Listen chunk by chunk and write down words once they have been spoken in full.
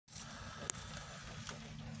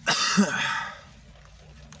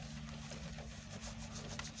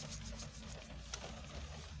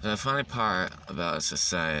The funny part about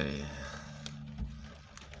society,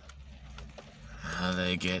 how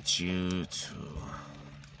they get you to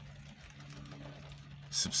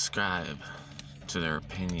subscribe to their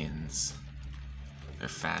opinions, their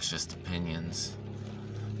fascist opinions,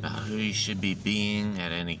 about who you should be being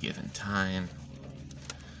at any given time,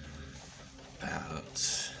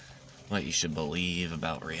 about what you should believe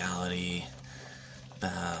about reality,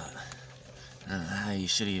 about how you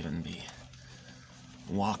should even be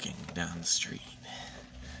walking down the street.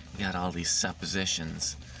 You got all these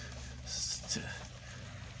suppositions to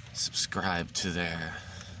subscribe to their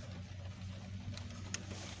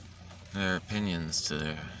opinions,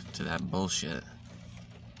 to that bullshit.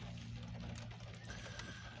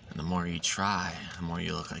 And the more you try, the more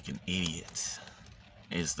you look like an idiot,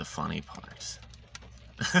 is the funny part.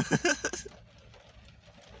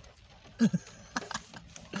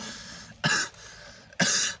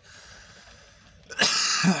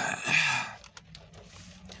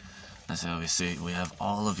 So we see, we have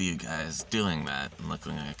all of you guys doing that and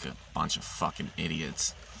looking like a bunch of fucking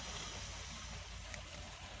idiots.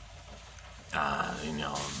 You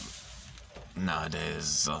know,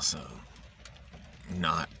 nowadays also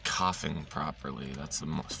not coughing properly. That's a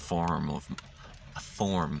form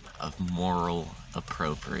of moral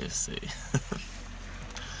appropriacy.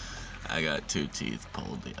 I got 2 teeth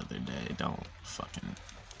pulled the other day. Don't fucking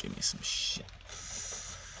give me some shit.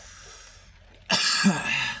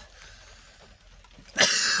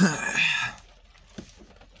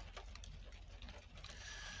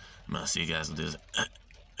 Most of you guys will do this.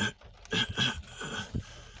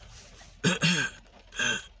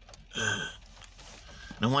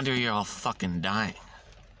 No wonder you're all fucking dying.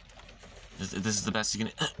 This is the best you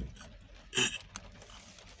can.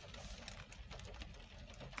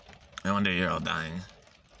 No wonder you're all dying.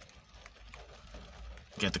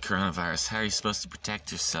 Get the coronavirus. How are you supposed to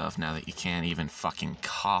protect yourself now that you can't even fucking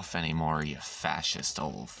cough anymore, you fascist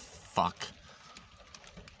old fuck?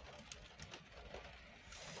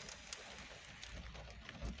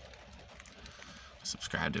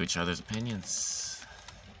 Subscribe to each other's opinions.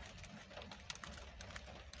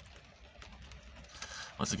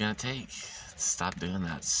 What's it gonna take? Stop doing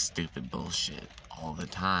that stupid bullshit all the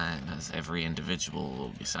time, as every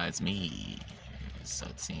individual besides me, so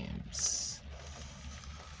it seems.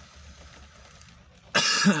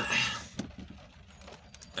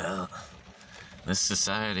 This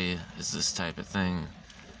society is this type of thing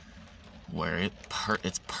where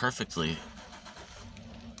it's perfectly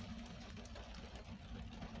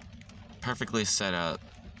set up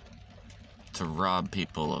to rob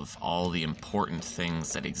people of all the important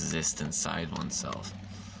things that exist inside oneself,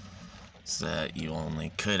 so that you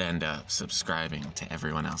only could end up subscribing to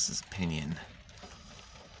everyone else's opinion.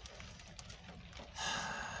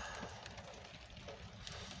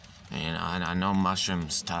 And I know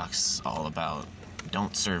Mushrooms talks all about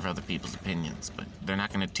don't serve other people's opinions, but they're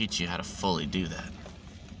not going to teach you how to fully do that.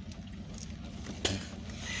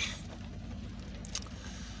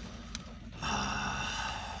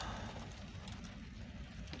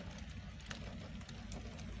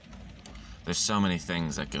 There's so many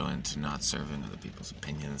things that go into not serving other people's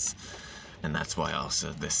opinions, and that's why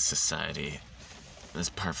also this society is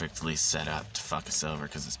perfectly set up to fuck us over,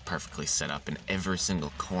 because it's perfectly set up in every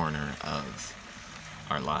single corner of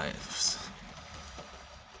our lives.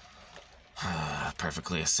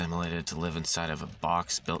 Perfectly assimilated to live inside of a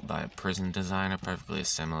box built by a prison designer, perfectly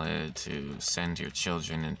assimilated to send your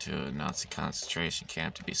children into a Nazi concentration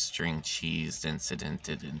camp to be string cheesed,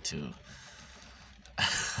 incidented into a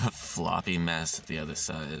floppy mess at the other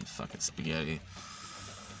side, fucking spaghetti.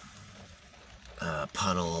 A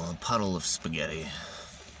puddle of spaghetti.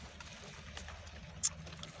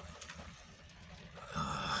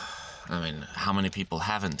 I mean, how many people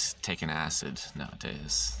haven't taken acid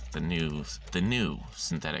nowadays? The new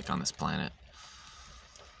synthetic on this planet.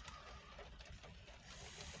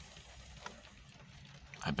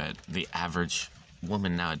 I bet the average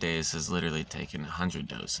woman nowadays has literally taken 100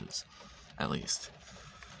 doses, at least.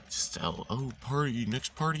 Just oh party,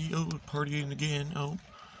 next party, oh partying again, oh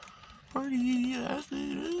party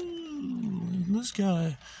acid, oh, this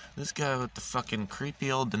guy with the fucking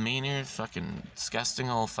creepy old demeanor, fucking disgusting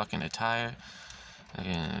old fucking attire,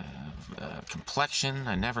 complexion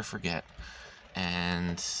I never forget,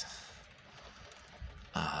 and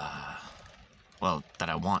well, that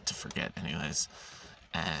I want to forget anyways,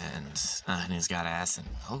 and he's got acid.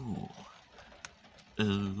 Ooh,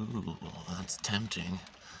 that's tempting.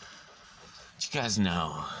 But you guys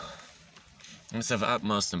know It's of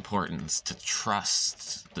utmost importance to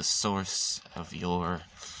trust the source of your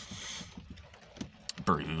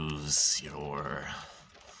brews, your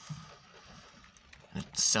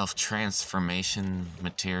self-transformation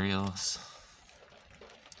materials.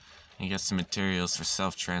 You get some materials for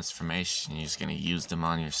self-transformation, you're just going to use them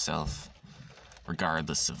on yourself,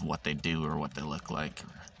 regardless of what they do or what they look like,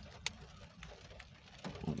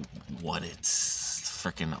 or what it's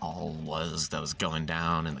frickin' all was that was going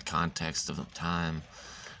down in the context of the time.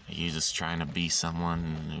 You're just trying to be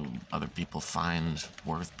someone who other people find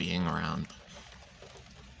worth being around.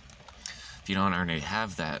 If you don't already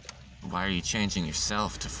have that, why are you changing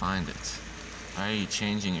yourself to find it? Why are you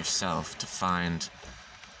changing yourself to find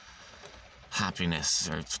happiness,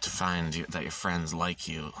 or to find that your friends like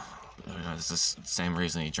you? It's the same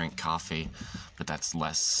reason you drink coffee, but that's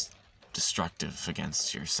less destructive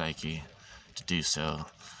against your psyche to do so.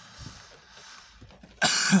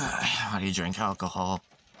 Why do you drink alcohol?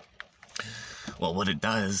 Well, what it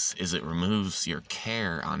does is it removes your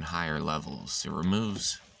care on higher levels. It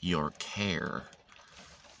removes your care.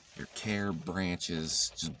 Your care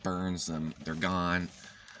branches, just burns them. They're gone.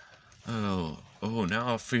 Oh,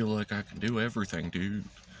 now I feel like I can do everything, dude.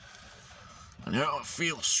 Now I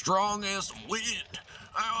feel strong as the wind.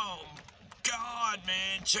 Oh, God,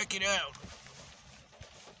 man, check it out.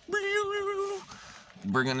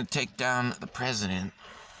 We're gonna take down the president.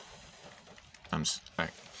 I'm sorry.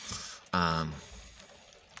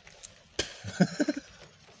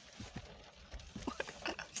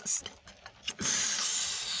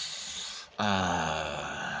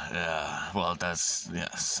 Yeah, well,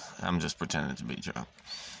 yes, I'm just pretending to be drunk.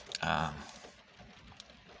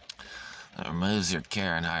 It removes your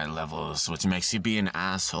care on higher levels, which makes you be an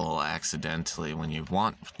asshole accidentally. When you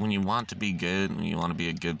want to be good, when you want to be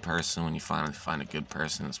a good person, when you finally find a good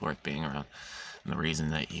person that's worth being around, and the reason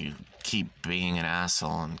that you keep being an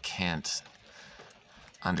asshole and can't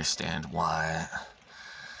understand why,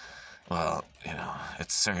 well,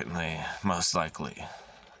 it's certainly most likely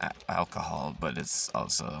alcohol, but it's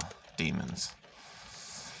also demons.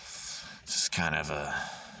 It's just kind of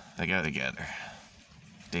they go together.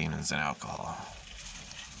 Demons and alcohol.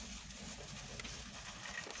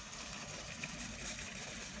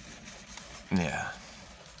 Yeah.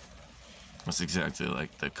 That's exactly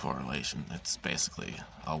like the correlation. It's basically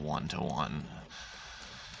a 1-to-1.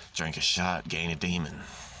 Drink a shot, gain a demon.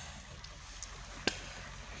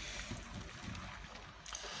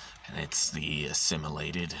 And it's the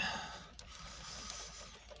assimilated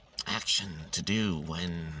action to do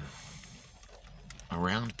when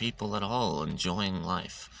around people at all, enjoying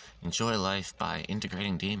life. Enjoy life by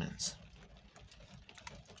integrating demons.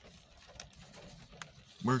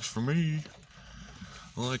 Works for me.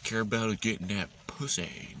 All I care about is getting that pussy,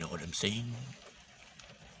 you know what I'm saying?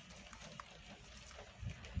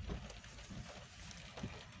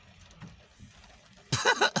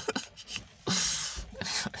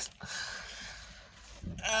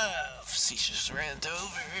 Facetious rant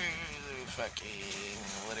over. Fucking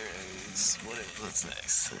what's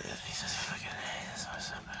next?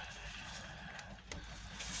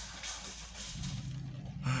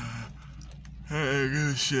 I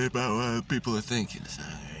give a shit about what people are thinking. So,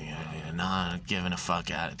 not giving a fuck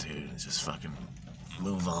attitude. Just fucking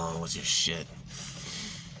move on with your shit.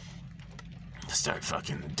 Start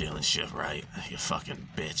fucking doing shit right, you fucking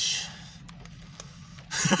bitch.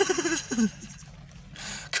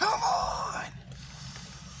 Come on!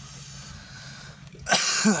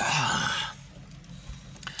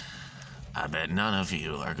 I bet none of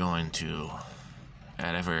you are going to,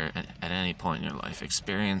 at any point in your life,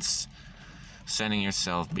 experience sending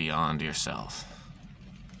yourself beyond yourself.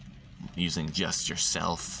 Using just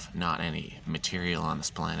yourself, not any material on this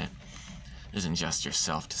planet. Using just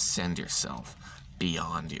yourself to send yourself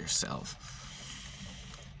beyond yourself.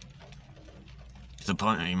 To the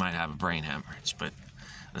point where you might have a brain hemorrhage, but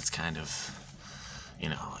that's kind of,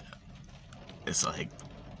 it's like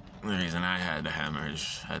the reason I had a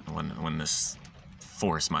hemorrhage when this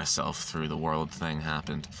force myself through the world thing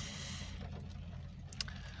happened.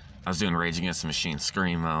 I was doing Rage Against the Machine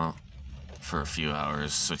Screamo for a few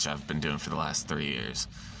hours, which I've been doing for the last 3 years.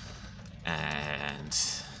 And,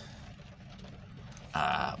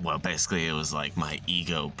 well, basically it was like my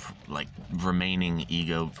ego, remaining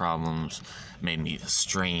ego problems made me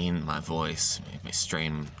strain my voice, made me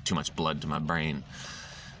strain too much blood to my brain.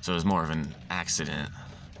 So it was more of an accident.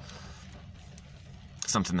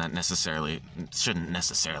 Something that shouldn't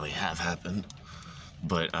necessarily have happened.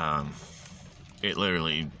 But, it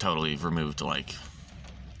literally totally removed like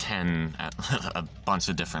 10, a bunch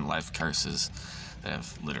of different life curses that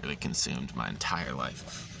have literally consumed my entire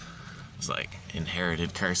life. It's like,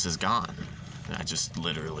 inherited curse is gone. I just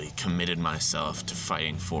literally committed myself to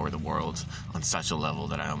fighting for the world on such a level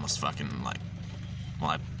that I almost fucking, like,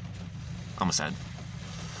 well, I almost had,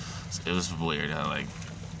 it was weird. I, like,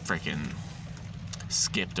 freaking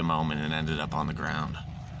skipped a moment and ended up on the ground.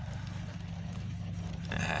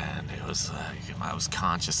 And it was like, I was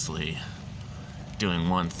consciously doing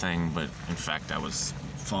one thing, but in fact I was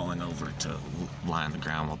falling over to lie on the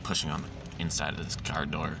ground while pushing on the inside of this car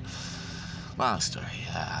door. Long story.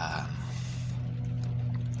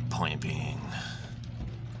 Point being,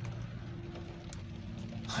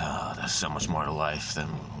 there's so much more to life than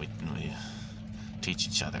we teach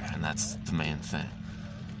each other, and that's the main thing.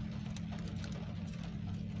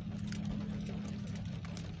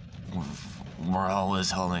 We're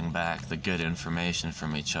always holding back the good information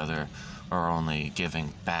from each other, or only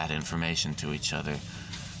giving bad information to each other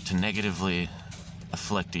to negatively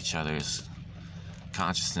afflict each other's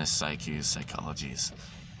consciousness, psyches, psychologies.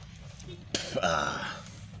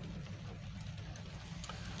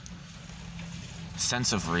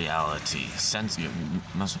 Sense of reality.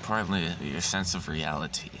 Most importantly, your sense of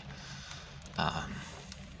reality.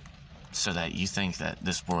 So that you think that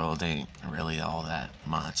this world ain't really all that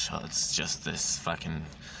much. It's just this fucking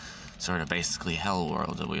sort of basically hell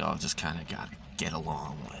world that we all just kind of gotta get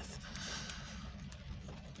along with.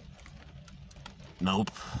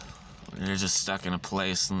 Nope. You're just stuck in a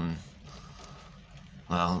place and,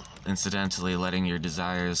 well, incidentally letting your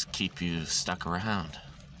desires keep you stuck around.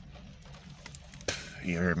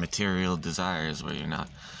 Your material desires where you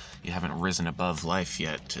haven't risen above life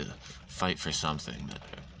yet to fight for something,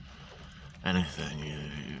 anything.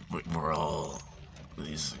 We're all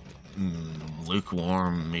these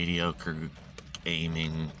lukewarm, mediocre,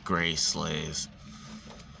 aiming gray slaves.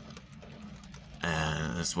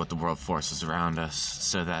 And that's what the world forces around us,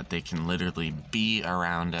 so that they can literally be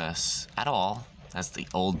around us at all, as the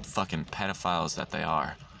old fucking pedophiles that they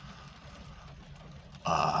are.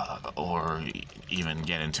 Or even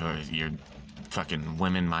get into your fucking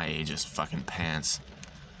women my age's fucking pants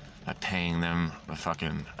by paying them a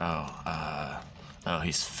fucking,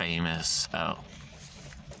 he's famous,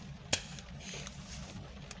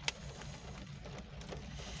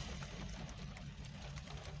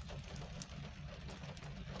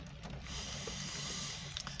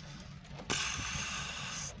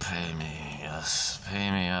 Pay me, yes,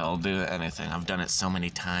 pay me, I'll do anything. I've done it so many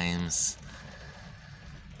times.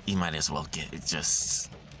 You might as well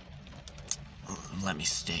just let me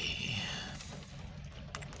stay.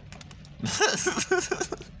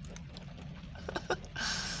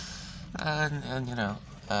 and you know,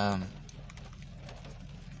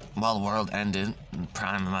 while the world ended, in the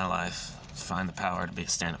prime of my life, find the power to be a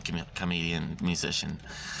stand-up comedian, musician.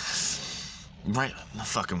 Right, the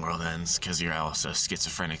fucking world ends because you're also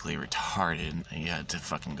schizophrenically retarded and you had to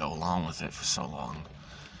fucking go along with it for so long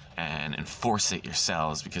and enforce it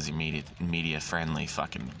yourselves because your media-friendly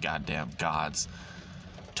fucking goddamn gods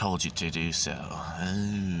told you to do so.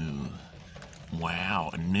 Oh,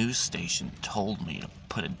 wow, a news station told me to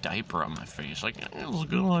put a diaper on my face. Like, it was a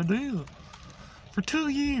good idea. For 2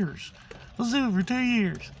 years. Let's do it for 2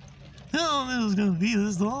 years. Oh, this is gonna be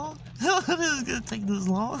this long? Oh, this is gonna take this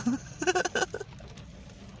long?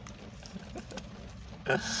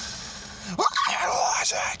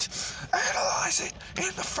 Analyze it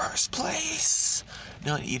in the first place.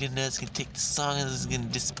 No, you didn't know it's gonna take this long, and it's gonna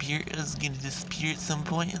disappear. It's gonna disappear at some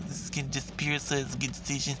point. It's gonna disappear, so it's a good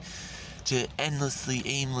decision to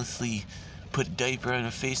aimlessly put a diaper on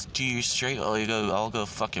your face 2 years straight. I'll go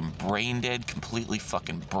fucking brain dead, completely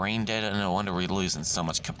fucking brain dead. And no wonder we're losing so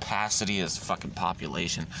much capacity as a fucking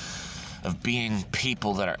population of being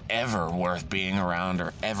people that are ever worth being around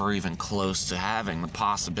or ever even close to having the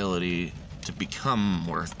possibility to become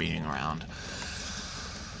worth being around.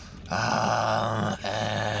 I'm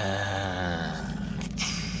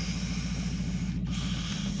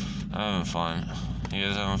having fun. You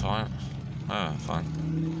guys having fun? I'm having fun.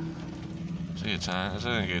 It's a good time. It's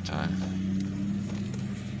a good time.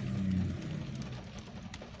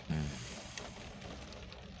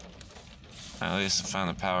 At least I found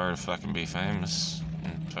the power to fucking be famous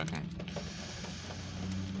and fucking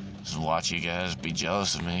just watch you guys be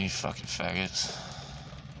jealous of me, you fucking faggots.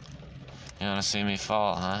 You wanna see me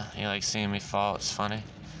fall, huh? You like seeing me fall? It's funny.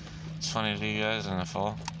 It's funny to you guys when I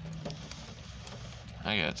fall.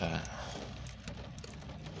 I get that.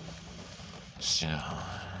 Just, you know,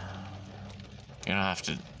 you don't have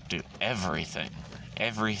to do everything,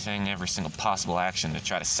 every single possible action to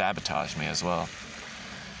try to sabotage me as well.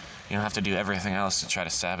 You don't have to do everything else to try to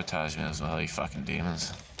sabotage me as well, you fucking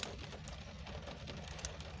demons.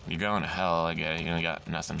 You're going to hell, I get it. You got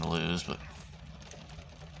nothing to lose, but...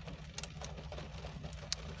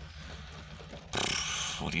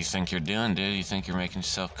 What do you think you're doing, dude? You think you're making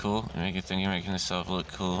yourself cool? You think you're making yourself look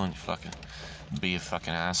cool and you fucking be a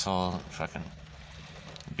fucking asshole? Fucking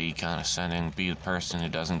be condescending. Be the person who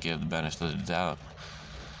doesn't give the benefit of the doubt.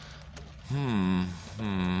 It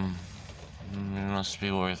must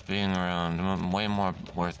be worth being around. Way more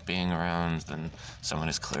worth being around than someone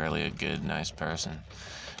who's clearly a good, nice person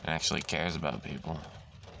and actually cares about people.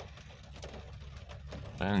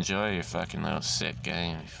 But enjoy your fucking little sick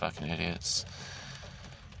game, you fucking idiots.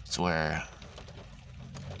 It's where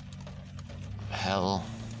hell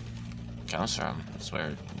comes from. It's where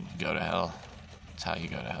you go to hell. It's how you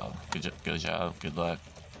go to hell. Good job. Good luck.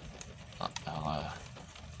 I'll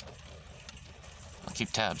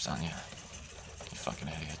keep tabs on you. You fucking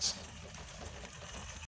idiots.